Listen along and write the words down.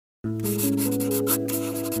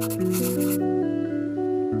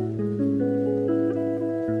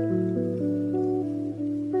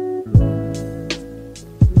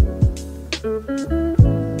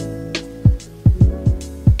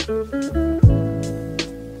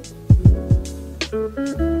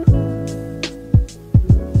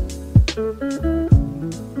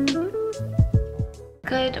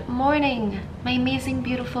Good morning, my amazing,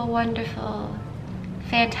 beautiful, wonderful,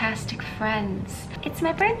 fantastic friends. It's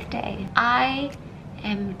my birthday. I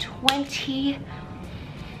am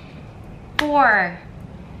 24.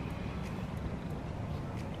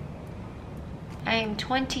 I am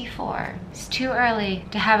 24. It's too early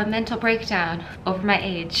to have a mental breakdown over my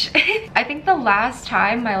age. I think the last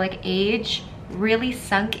time my age really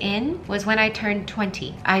sunk in was when I turned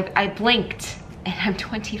 20. I blinked and I'm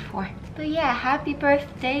 24. But yeah, happy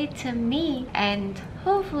birthday to me, and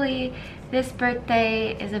hopefully this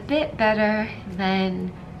birthday is a bit better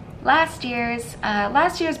than last year's.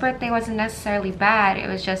 Last year's birthday wasn't necessarily bad, it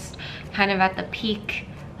was just kind of at the peak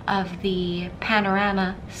of the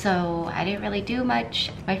panorama, so I didn't really do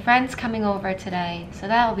much. My friend's coming over today, so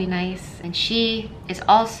that'll be nice, and she is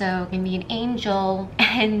also gonna be an angel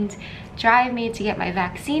and drive me to get my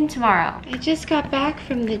vaccine tomorrow. I just got back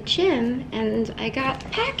from the gym and I got a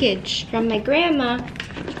package from my grandma.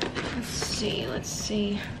 Let's see.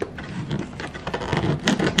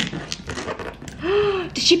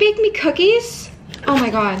 Did she bake me cookies? Oh my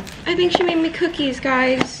god. I think she made me cookies,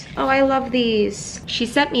 guys. Oh, I love these. She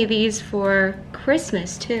sent me these for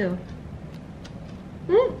Christmas too.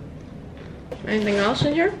 Anything else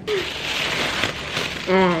in here?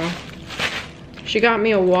 She got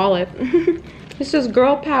me a wallet. This is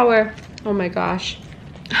girl power. Oh my gosh.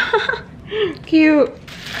 Cute.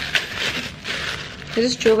 Is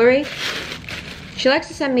this jewelry? She likes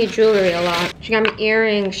to send me jewelry a lot. She got me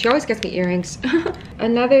earrings. She always gets me earrings.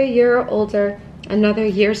 Another year older, another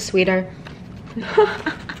year sweeter.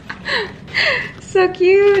 So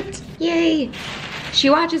cute. Yay. She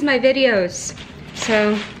watches my videos.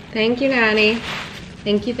 So thank you, Nanny.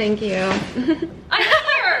 Thank you, thank you. I'm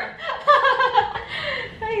here!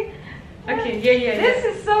 Okay, yeah. This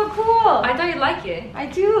is so cool. I thought you'd like it. I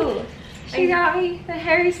do. She got me the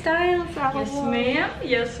Harry Styles album. Yes, ma'am.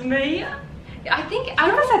 Yes, ma'am. I think You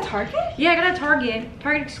got this at Target? Yeah, I got it at Target.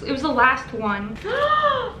 It was the last one.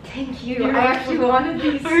 Thank you. You're I actually wanted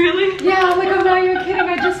these. Really? Yeah, I'm like, I'm not even kidding.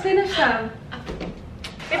 I just finished them.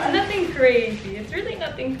 It's nothing crazy. It's really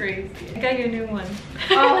nothing crazy. I got you a new one.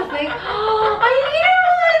 Oh, thank you. I need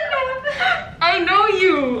one. I know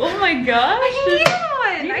you. Oh my gosh. I need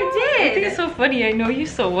one. I did. I think it's so funny. I know you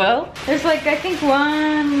so well. There's I think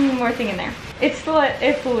one more thing in there. It's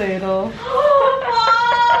little.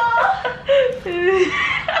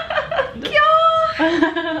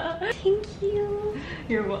 Thank you.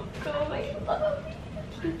 You're welcome. I love you.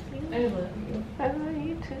 I love you. I love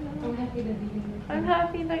you too. I'm happy to be here. I'm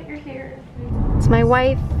happy that you're here. It's my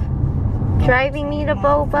wife driving me to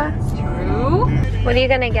Boba. True. What are you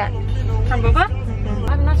gonna get? From Boba?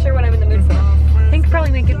 I'm not sure what I'm in the mood for. I think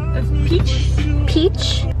probably make it a peach.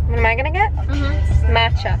 Peach? What am I gonna get?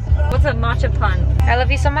 Matcha. What's a matcha pun? I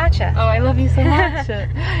love you so matcha. Oh, I love you so much.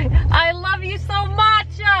 I love you so much.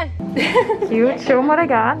 Cute. Show them what I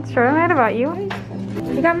got. Show them what about you.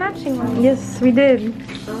 We got matching ones. Yes, we did.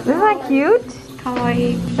 Isn't that cute?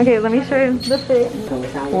 Kawaii. Okay, let me show you the fit.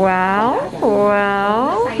 Wow.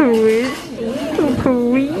 Wow. Sweet.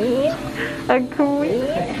 A queen.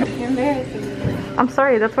 I'm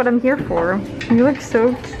sorry, that's what I'm here for. You look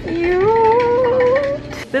so cute.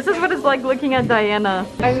 This is what it's like looking at Diana.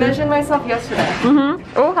 I measured myself yesterday.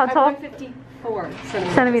 Oh, how tall? 154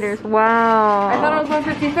 Centimeters. Wow. I thought I was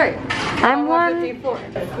 153. I'm 154.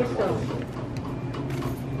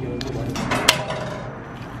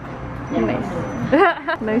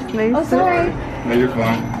 Nice. Nice. Oh, sorry. No, you're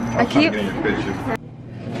fine. I keep. Getting a picture.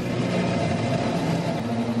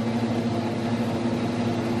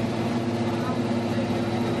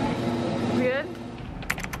 Good?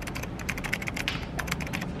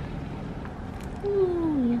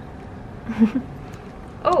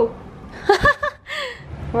 Oh.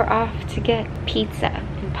 We're off to get pizza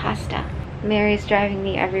and pasta. Mary's driving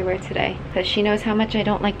me everywhere today because she knows how much I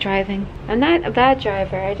don't like driving. I'm not a bad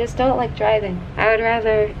driver, I just don't like driving. I would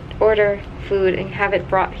rather order food and have it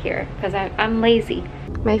brought here because I'm lazy.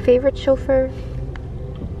 My favorite chauffeur.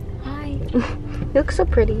 Hi. You look so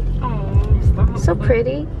pretty. Oh, stop. So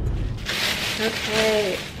pretty.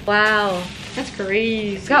 Okay. Wow. That's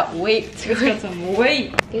crazy. It's got weight to It's it. got some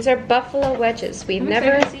weight. These are buffalo wedges. We've I'm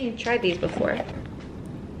never excited to see. tried these before.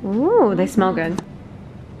 Ooh, they smell good.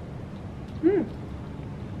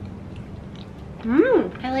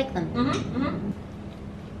 I like them.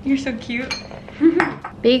 You're so cute.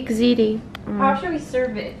 Big ziti. How should we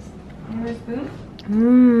serve it? You have a spoon?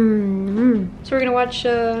 So we're gonna watch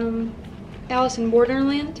Alice in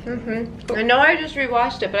Borderland. I know I just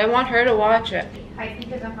rewatched it, but I want her to watch it. I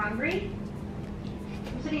because I'm hungry.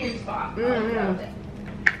 I'm sitting in a spot. Mm-hmm.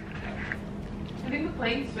 I think the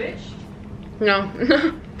plane switched. No.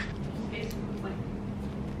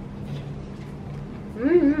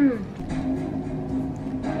 Mm-hmm.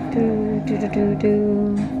 Do, do, do, do, do.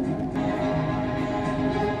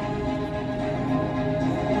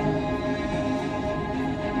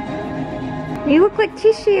 You look like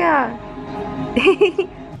Tishia.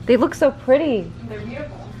 They look so pretty. They're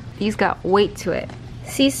beautiful. These got weight to it.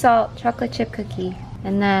 Sea salt chocolate chip cookie.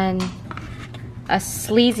 And then a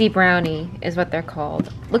sleazy brownie is what they're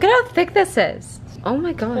called. Look at how thick this is. Oh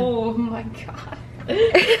my god. Oh my god.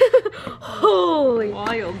 Holy.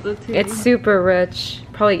 Wild, the two. It's super rich.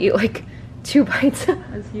 Probably eat like 2 bites.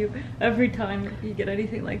 As you, every time you get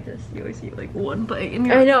anything like this, you always eat like 1 bite. And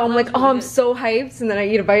I know, I'm like, oh, I'm so hyped. And then I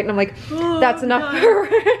eat a bite and I'm like, that's enough for her.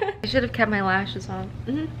 I should have kept my lashes on.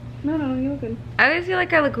 No, you look good. I always feel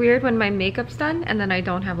like I look weird when my makeup's done and then I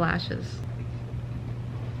don't have lashes.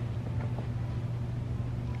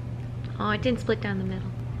 Oh, it didn't split down the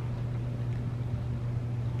middle.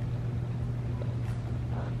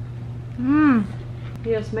 Mmm.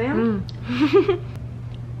 Yes, ma'am.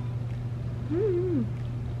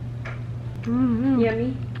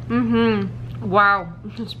 Yummy. Wow,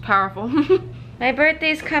 it's powerful. My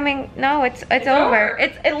birthday's coming. No, it's over.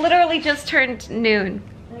 It literally just turned noon.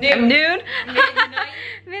 Noon?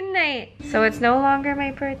 Midnight. So it's no longer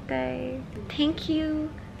my birthday. Thank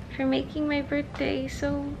you for making my birthday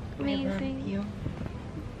so amazing.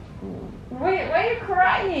 Wait, why are you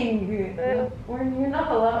crying? You're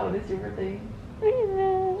not allowed. It's your birthday.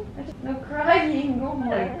 No crying. Oh my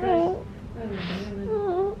gosh.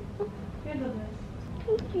 You're the best.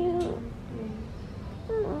 Thank you.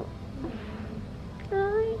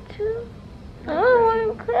 I too. Oh,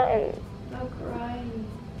 I'm crying. No crying.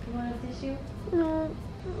 You want a tissue? No.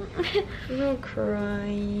 No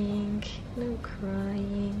crying. No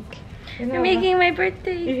crying. You're making my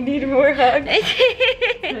birthday. You need more hugs.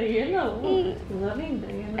 You know, loving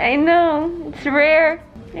day. I know. It's rare.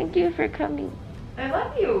 Thank you for coming. I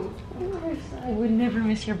love you. Of course, I would never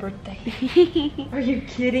miss your birthday. Are you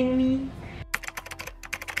kidding me?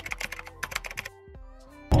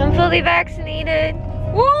 I'm fully vaccinated.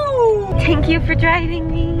 Woo! Thank you for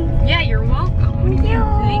driving me. Yeah, you're welcome. Thank you.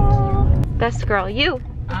 Thank you. Best girl, you.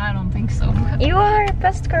 I don't think so. You are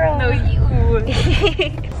best girl. No, you.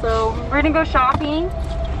 So we're gonna go shopping.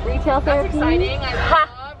 Retail therapy. That's exciting.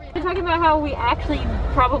 We're talking about how we actually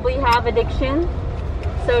probably have addiction.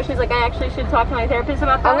 So she's like, I actually should talk to my therapist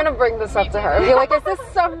about that. I'm gonna bring this up to her. Be like, is this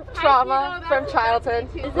some trauma from childhood?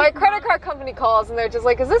 My credit card company calls and they're just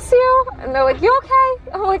like, is this you? And they're like, you okay?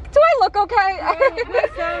 I'm like, do I look okay? Do I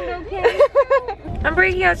sound okay? I'm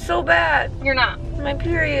breaking out so bad. You're not. My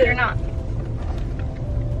period. You're not.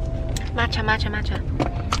 Matcha, matcha, matcha.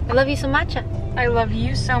 I love you so matcha. I love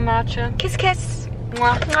you so much. Kiss, kiss.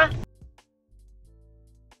 Mwah. Mwah.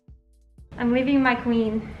 I'm leaving my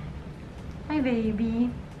queen. Hi,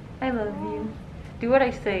 baby. I love you. Do what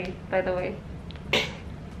I say, by the way. Do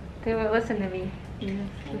it. Listen to me.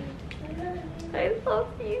 I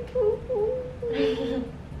love you.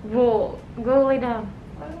 Roll. Go lay down.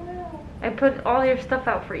 I put all your stuff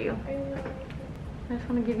out for you. I just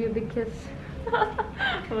want to give you a big kiss. Bye,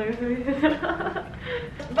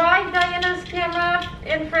 Diana's camera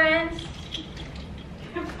and friends.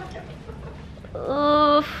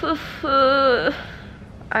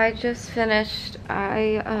 I just finished.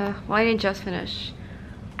 Well, I didn't just finish.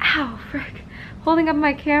 Ow, frick. Holding up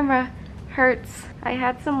my camera hurts. I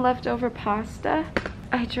had some leftover pasta.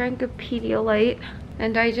 I drank a Pedialyte.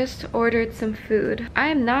 And I just ordered some food. I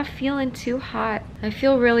am not feeling too hot. I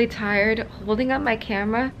feel really tired. Holding up my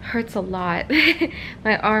camera hurts a lot.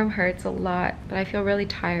 My arm hurts a lot, but I feel really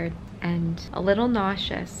tired and a little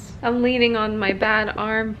nauseous. I'm leaning on my bad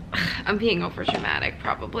arm. I'm being over dramatic,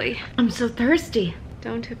 probably. I'm so thirsty.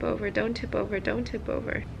 Don't tip over, don't tip over, don't tip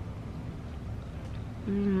over.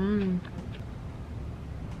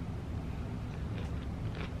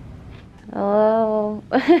 Hello.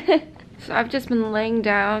 So I've just been laying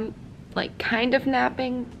down, like kind of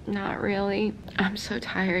napping, not really. I'm so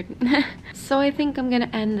tired. So I think I'm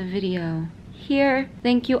gonna end the video here.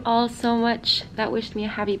 Thank you all so much that wished me a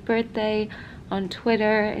happy birthday on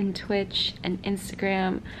Twitter and Twitch and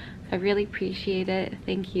Instagram. I really appreciate it.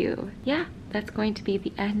 Thank you. Yeah, that's going to be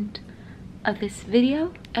the end of this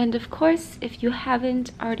video. And of course, if you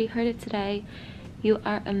haven't already heard it today, you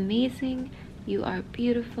are amazing, you are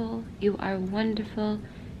beautiful, you are wonderful,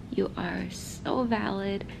 you are so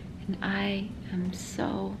valid, and I am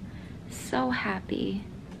so, so happy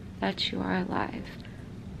that you are alive.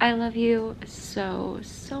 I love you so,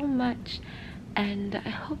 so much, and I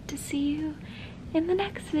hope to see you in the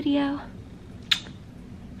next video.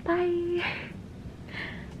 Bye.